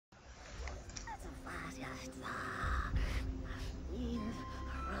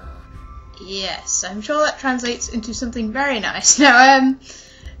Yes, I'm sure that translates into something very nice. Now,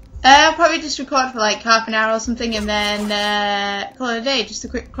 I'll probably just record for like half an hour or something and then call it a day. Just a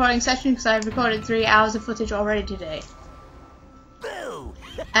quick recording session because I've recorded 3 hours of footage already today. Boo!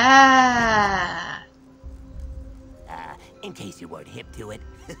 In case you weren't hip to it,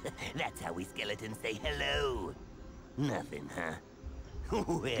 that's how we skeletons say hello. Nothing, huh?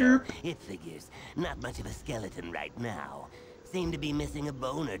 Well, it figures. Not much of a skeleton right now. Seem to be missing a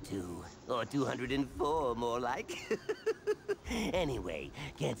bone or two. Or 204, more like. Anyway,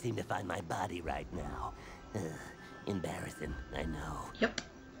 can't seem to find my body right now. Embarrassing, I know. Yep.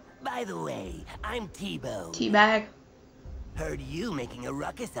 By the way, I'm T-Bone. Teabag. Heard you making a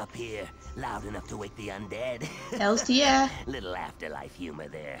ruckus up here. Loud enough to wake the undead. Hells to ya. Little afterlife humor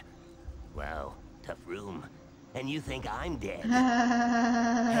there. Wow, tough room. And you think I'm dead. Hey,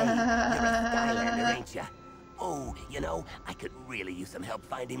 you're a Skylander, ain't ya? Oh, you know, I could really use some help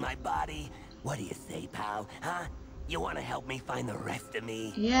finding my body. What do you say, pal? Huh? You want to help me find the rest of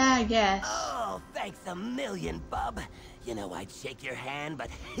me? Yeah, I guess. Oh, thanks a million, bub. You know I'd shake your hand, but...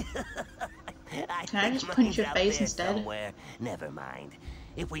 Can I just punch your face instead? Somewhere. Never mind.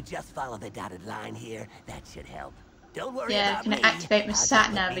 If we just follow the dotted line here, that should help. Don't worry about me. Yeah, can I activate my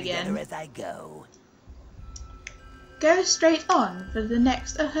sat-nav again? As I go. Go straight on for the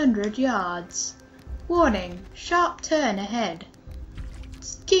next 100 yards. Warning, sharp turn ahead.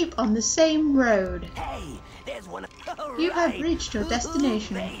 Keep on the same road. Hey, there's one. You have reached your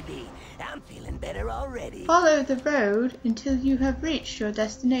destination. Baby, I'm feeling better already. Follow the road until you have reached your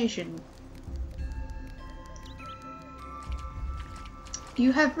destination.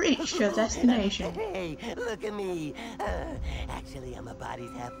 You have reached your destination. Hey, look at me. Actually, I'm a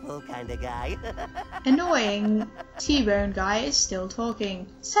bodies half full kind of guy. Annoying T-Bone guy is still talking.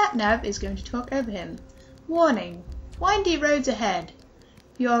 Sat-nav is going to talk over him. Warning, windy roads ahead.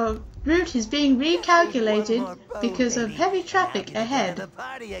 Your route is being recalculated because of heavy traffic ahead.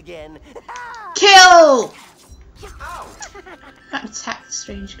 Kill! That attacked the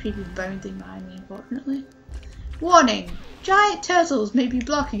strange creepy bone thing behind me, unfortunately. Warning! Giant turtles may be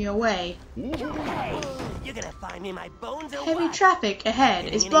blocking your way. Hey, you're gonna find me my bones or Heavy what? traffic ahead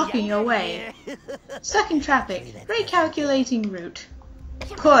is blocking your way. Stuck in traffic. Recalculating route.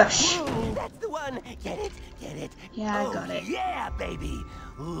 Push. That's the one. Get it? Get it? Yeah, I got it. Yeah, baby.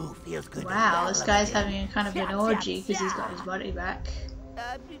 Ooh, feels good. Wow, this guy's having a kind of an orgy because he's got his body back.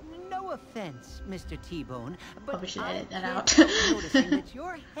 No offense, Mr. T-Bone, but Probably should I edit that can't out. help noticing that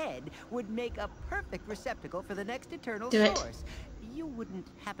your head would make a perfect receptacle for the next eternal Do it. source. You wouldn't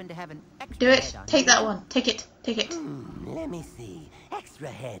happen to have an extra Do it. head on Take you? that one. Take it. Take it. Let me see. Extra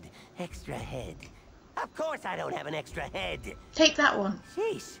head. Extra head. Of course I don't have an extra head. Take that one.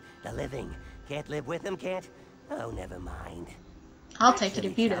 Sheesh. The living. Can't live with them, can't? Oh, never mind. I'll take it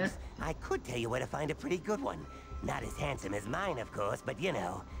Actually, if you chumps, don't. I could tell you where to find a pretty good one. Not as handsome as mine, of course, but you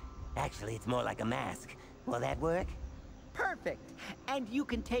know. Actually, it's more like a mask. Will that work? Perfect. And you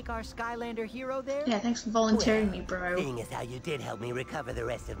can take our Skylander hero there? Yeah, thanks for volunteering me, bro. Seeing as how you did help me recover the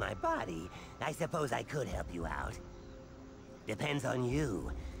rest of my body, I suppose I could help you out. Depends on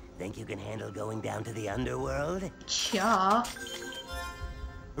you. Think you can handle going down to the underworld? Sure.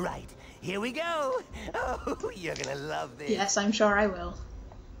 Right, here we go. Oh, you're gonna love this. Yes, I'm sure I will.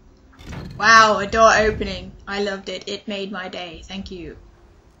 Wow, a door opening. I loved it. It made my day. Thank you.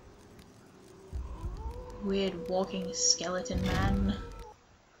 Weird walking skeleton man.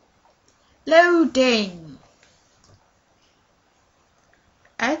 Loading.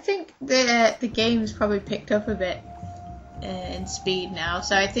 I think the game's probably picked up a bit in speed now,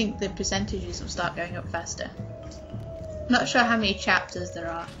 so I think the percentages will start going up faster. Not sure how many chapters there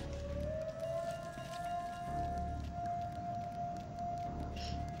are.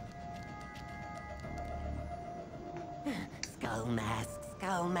 Skull mask,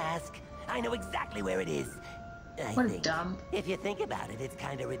 skull mask. I know exactly where it is. What a dumb. If you think about it, it's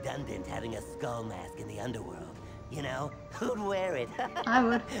kind of redundant having a skull mask in the underworld. You know, who'd wear it? I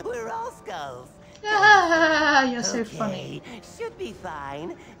would. We're all skulls. Ah, you're so Okay, funny. should be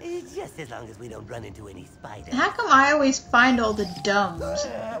fine. Just as long as we don't run into any spiders. How come I always find all the dumbs?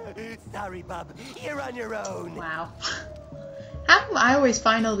 Sorry, bub. You're on your own. Wow. How come I always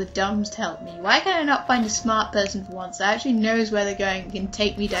find all the dumbs to help me? Why can I not find a smart person for once that actually knows where they're going and can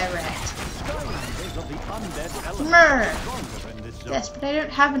take me direct? Murr! Yes, but I don't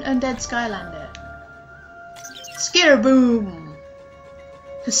have an undead Skylander. Skitterboom!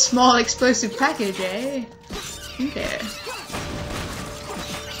 A small explosive package, eh? Okay.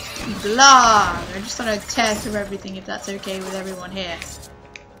 Blah! I just thought I'd tear through everything if that's okay with everyone here.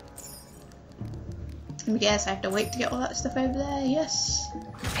 I guess I have to wait to get all that stuff over there, yes.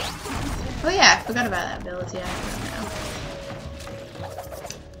 Oh yeah, I forgot about that ability. I have it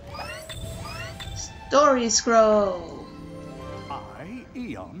now. Story scroll. I,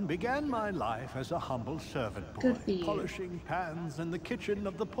 Eon, began my life as a humble servant boy, Good for you. polishing pans in the kitchen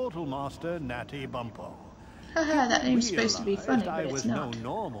of the portal master, Natty Bumpo. Haha, that name's supposed to be funny, I but was it's not. no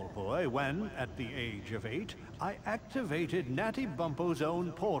normal boy when, at the age of 8, I activated Natty Bumpo's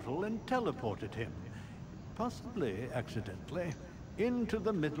own portal and teleported him, possibly accidentally, into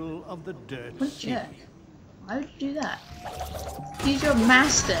the middle of the dirt What a sea. jerk. Why would you do that? He's your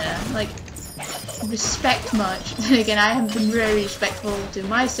master. Like, respect much. Then again, I haven't been very respectful to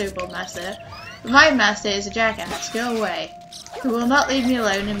my so-called master. But my master is a jackass. Go away. Who will not leave me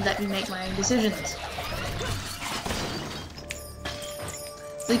alone and let me make my own decisions.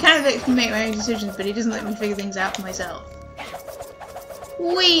 So he kind of lets me make my own decisions, but he doesn't let me figure things out for myself.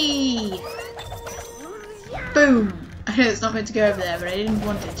 Whee! Boom! I know it's not meant to go over there, but I didn't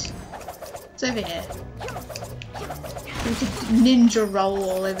want it. It's over here. We could ninja roll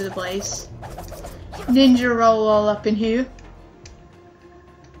all over the place. Ninja roll all up in here.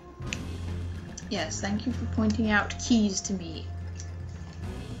 Yes, thank you for pointing out keys to me.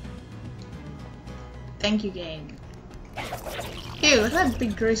 Thank you, game. Ew, look at that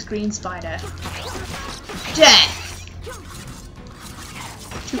big gross green spider. Death!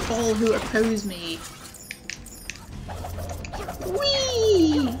 To all who oppose me.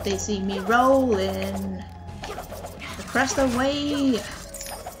 Whee! They see me rolling across the way.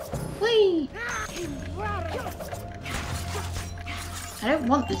 Whee! I don't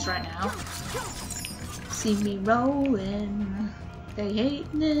want this right now. See me rolling. They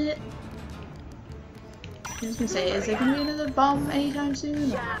hating it. I was gonna say, is there gonna be another bomb anytime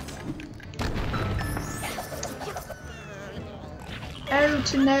soon? Oh,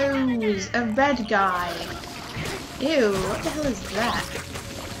 to nose, a red guy. Ew, what the hell is that?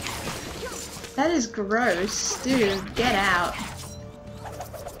 That is gross. Dude, get out.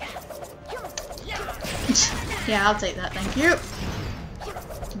 Yeah, I'll take that, thank you.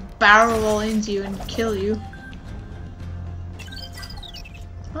 Barrel roll into you and kill you.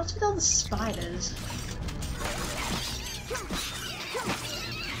 What's with all the spiders?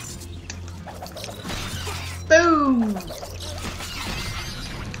 Boom!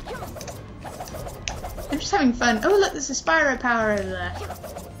 I'm just having fun. Oh look, there's a spyro power over there.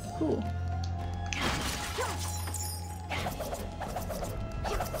 Cool.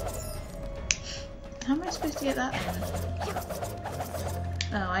 How am I supposed to get that then?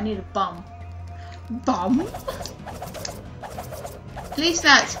 Oh, I need a bomb. Bomb? At least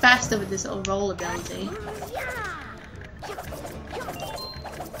now it's faster with this little roll ability.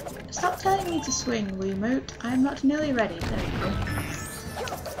 Stop telling me to swing, Wiimote. I'm not nearly ready. There we go.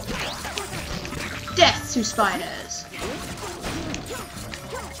 Death to spiders!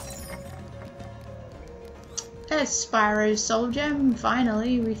 There's Spyro's soul gem.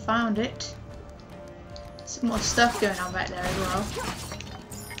 Finally, we found it. Some more stuff going on back there as well.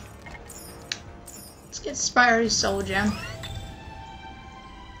 Let's get Spyro's soul gem.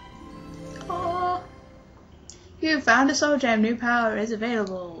 Oh, you found a soul gem. New power is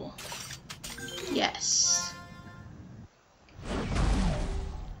available. Yes.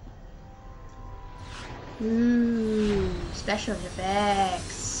 Ooh, special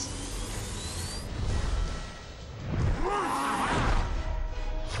effects.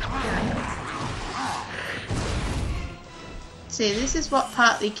 See, this is what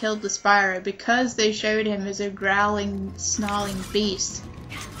partly killed the Spyro, because they showed him as a growling, snarling beast.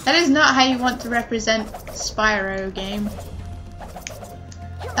 That is not how you want to represent Spyro, game.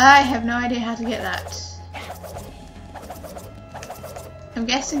 I have no idea how to get that. I'm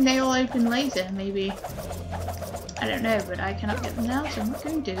guessing they all open later, maybe. I don't know, but I cannot get them now, so I'm not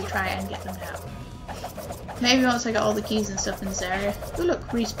going to try and get them now. Maybe once I got all the keys and stuff in this area. Oh look,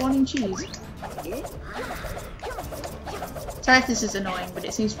 respawning cheese. Sorry if this is annoying, but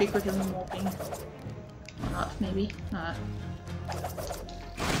it seems to be quicker than walking. Or not, maybe.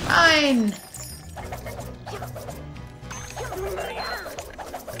 Fine!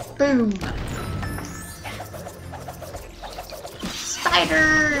 Boom!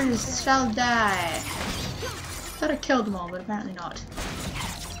 Spiders shall die! Thought I killed them all, but apparently not.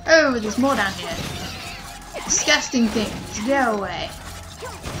 Oh, there's more down here. Disgusting things, go away.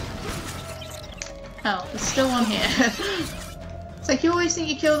 Oh, there's still one here. It's like you always think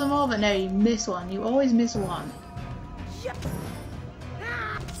you kill them all, but no, you miss one. You always miss one.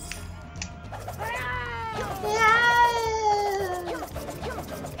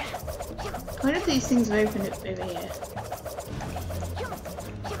 I wonder if these things have opened up over here.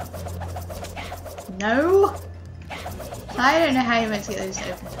 No? I don't know how you're meant to get those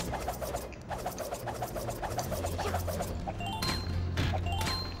to open.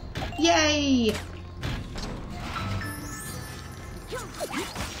 Yay!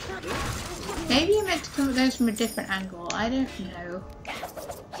 Maybe you meant to come at those from a different angle. I don't know.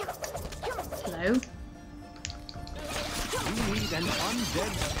 Hello? We need an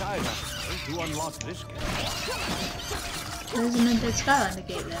undead Skylander to unlock this gate. There's an undead Skylander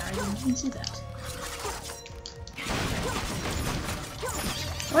gate there. I didn't even see that.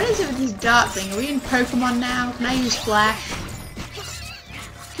 What is it with this dark thing? Are we in Pokemon now? Can I use Flash?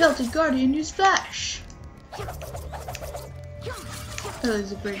 Celtic Guardian, use Flash! Oh,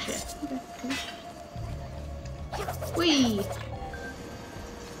 there's a bridge here. Okay, cool. Whee!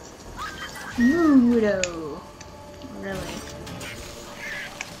 Mudo! Really?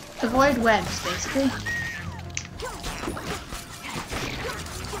 Avoid webs, basically.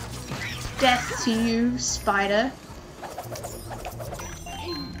 Death to you, spider.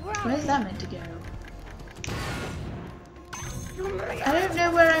 Where's that meant to go? I don't know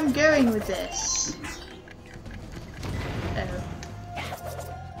where I'm going with this. Oh.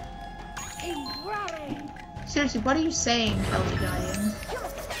 Seriously, what are you saying, Celtic Guardian?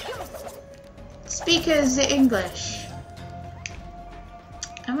 Speakers English.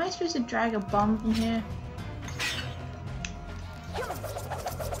 Am I supposed to drag a bomb from here?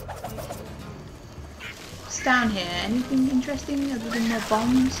 What's down here? Anything interesting other than more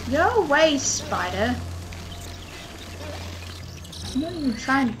bombs? Go away, spider! I'm not even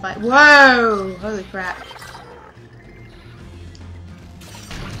trying to fight. Whoa! Holy crap.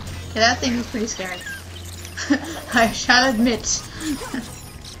 Yeah, that thing was pretty scary. I shall admit.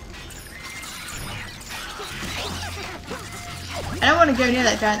 I don't want to go near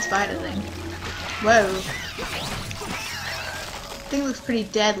that giant spider thing. Whoa. Thing looks pretty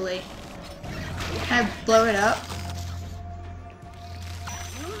deadly. Can I blow it up?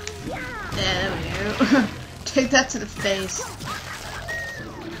 Yeah, there we go. Take that to the face.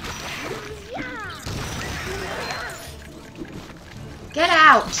 Get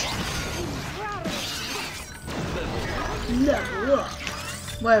out!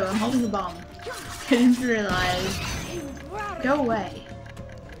 Whoa, I'm holding a bomb. I didn't realize. Go away.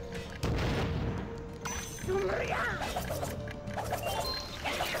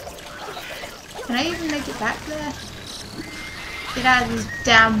 Can I even make it back there? Get out of this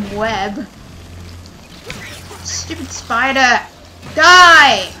damn web. Stupid spider!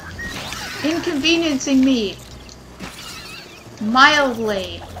 Die! Inconveniencing me.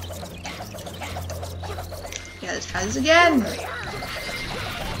 Mildly. Yeah, let's try this again.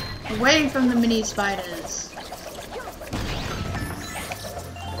 Away from the mini spiders.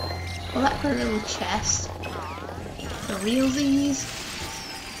 Well, that for a little chest. For realsies.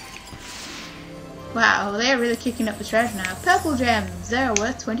 Wow, they're really kicking up the treasure now. Purple gems, they're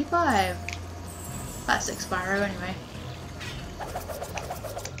worth 25. Classic Spyro, anyway.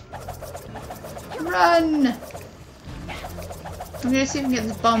 Run! I'm gonna see if we can get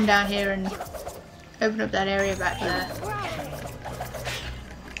this bomb down here and open up that area back there.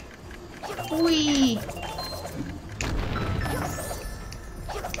 Whee!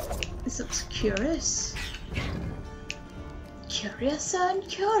 This looks curious. Curiouser and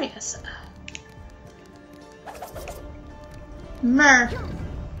curiouser. Mer.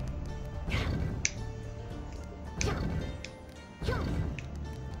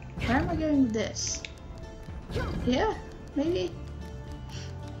 Where am I going with this? Here? Maybe?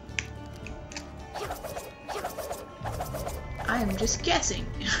 I am just guessing.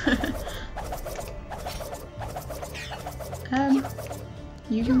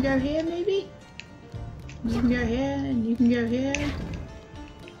 You can go here maybe? You can go here and you can go here.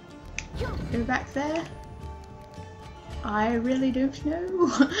 Go back there? I really don't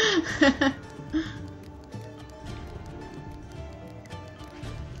know.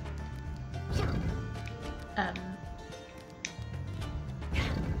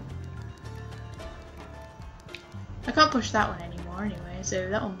 I can't push that one anymore anyway, so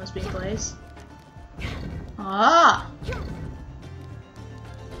that one must be in place. Ah!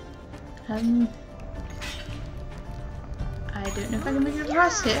 I don't know if I can make it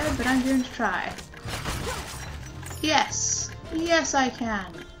across here, but I'm going to try. Yes! Yes, I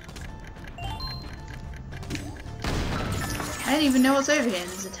can! I don't even know what's over here.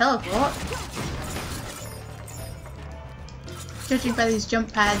 There's a teleport. Judging by these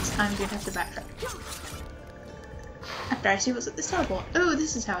jump pads, I'm going to have to backtrack. After I see what's at this teleport. Oh,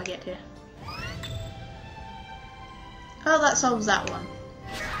 this is how I get here. Oh, that solves that one.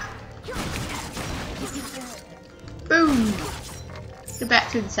 Boom! Go back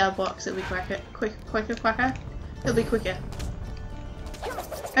through the teleport because it'll be quicker. It'll be quicker.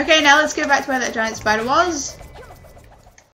 Okay, now let's go back to where that giant spider was.